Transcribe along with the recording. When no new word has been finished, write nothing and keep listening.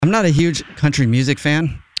not a huge country music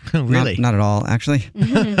fan. Oh, really? Not at all, actually.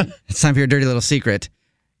 It's time for your dirty little secret.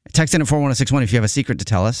 Text in at 41061 if you have a secret to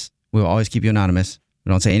tell us. We will always keep you anonymous. We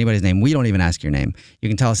don't say anybody's name. We don't even ask your name. You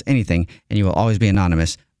can tell us anything, and you will always be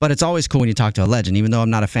anonymous. But it's always cool when you talk to a legend, even though I'm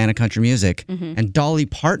not a fan of country music. And Dolly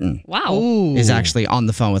Parton is actually on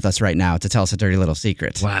the phone with us right now to tell us a dirty little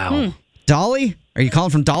secret. Wow. Dolly? Are you calling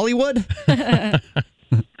from Dollywood?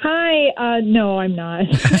 Hi. No, I'm not.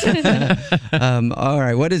 All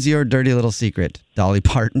right. What is your dirty little secret, Dolly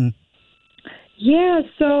Parton? Yeah,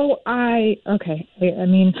 so okay. I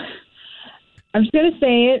mean, I'm just going to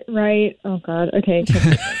say it, right? Oh, God. Okay.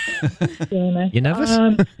 You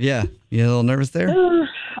nervous? Yeah. You a little nervous there?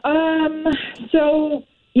 So,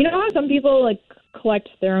 you know how some people, like, collect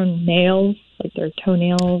their own nails, like their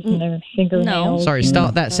toenails and their fingernails? Sorry,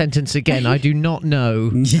 start that sentence again. I do not know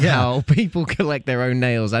how people collect their own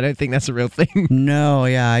nails. I don't think that's a real thing. No,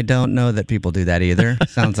 yeah, I don't know that people do that either.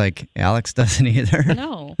 Sounds like Alex doesn't either.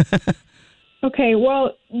 No. Okay,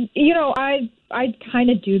 well, you know, I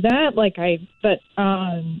kind of do that, like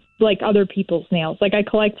other people's nails. Like I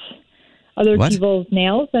collect other people's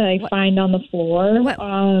nails that I find on the floor. What?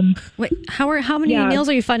 Wait, how many nails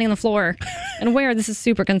are you finding on the floor, and where? This is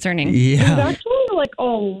super concerning. Yeah, there's actually like a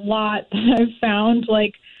lot that I've found.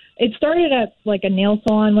 Like it started at like a nail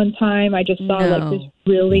salon one time. I just saw like this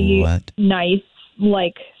really nice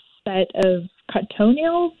like set of cut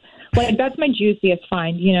toenails. Like, that's my juiciest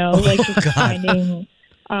find, you know? Like, just finding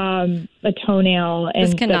a toenail and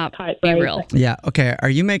this cannot cut, be right? real. Yeah, okay. Are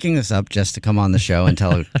you making this up just to come on the show and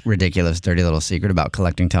tell a ridiculous, dirty little secret about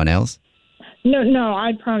collecting toenails? No,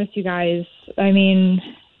 I promise you guys. I mean,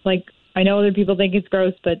 like, I know other people think it's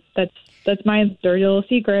gross, but that's my dirty little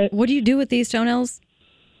secret. What do you do with these toenails?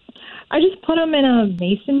 I just put them in a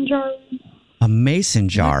mason jar. A mason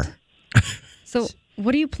jar? So,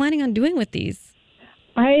 what are you planning on doing with these?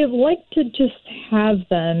 I like to just have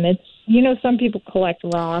them. It's, you know, some people collect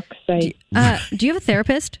rocks. Do you have a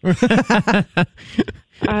therapist? I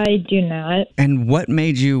do not. And what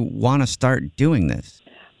made you want to start doing this?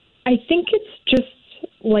 I think it's just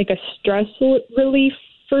like a stress relief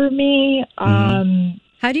for me.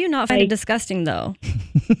 How do you not find it disgusting, though?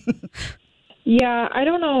 Yeah, I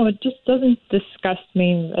don't know. It just doesn't disgust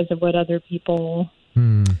me as it would other people.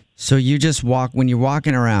 So you just when you're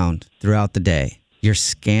walking around throughout the day, you're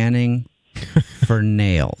scanning for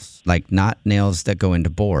nails, like not nails that go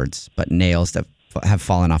into boards, but nails that have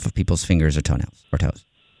fallen off of people's fingers or toenails or toes.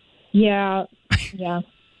 Yeah.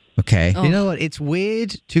 Okay. You know what? It's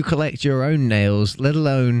weird to collect your own nails, let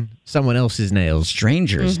alone someone else's nails.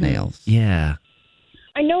 Strangers' nails. Yeah.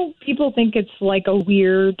 I know people think it's like a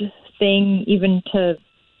weird thing even to,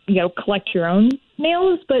 you know, collect your own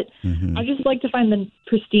nails, but I just like to find the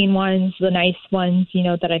pristine ones, the nice ones, you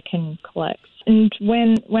know, that I can collect. And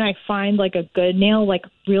when I find like a good nail, like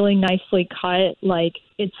really nicely cut, like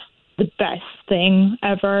it's the best thing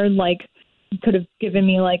ever. Like you could have given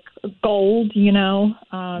me like gold, you know.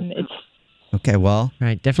 It's okay. Well,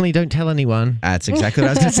 right. Definitely don't tell anyone. That's exactly what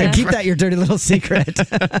I was going to say. Keep that your dirty little secret.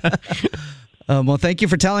 Well, thank you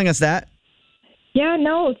for telling us that. Yeah,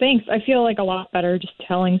 no, thanks. I feel like a lot better just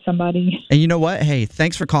telling somebody. And you know what? Hey,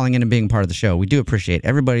 thanks for calling in and being part of the show. We do appreciate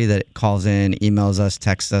everybody that calls in, emails us,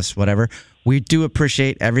 texts us, whatever. We do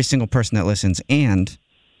appreciate every single person that listens. And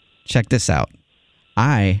check this out.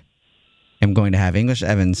 I am going to have English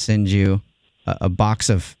Evans send you a box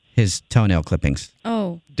of his toenail clippings.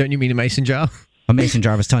 Oh. Don't you mean a mason jar? A mason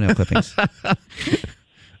jar of his toenail clippings.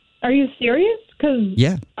 Are you serious? Because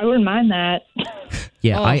I wouldn't mind that.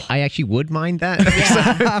 Yeah, I actually would mind that.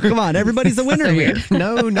 Yeah. Come on, everybody's a winner here.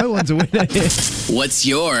 No one's a winner here. What's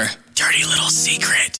your dirty little secret?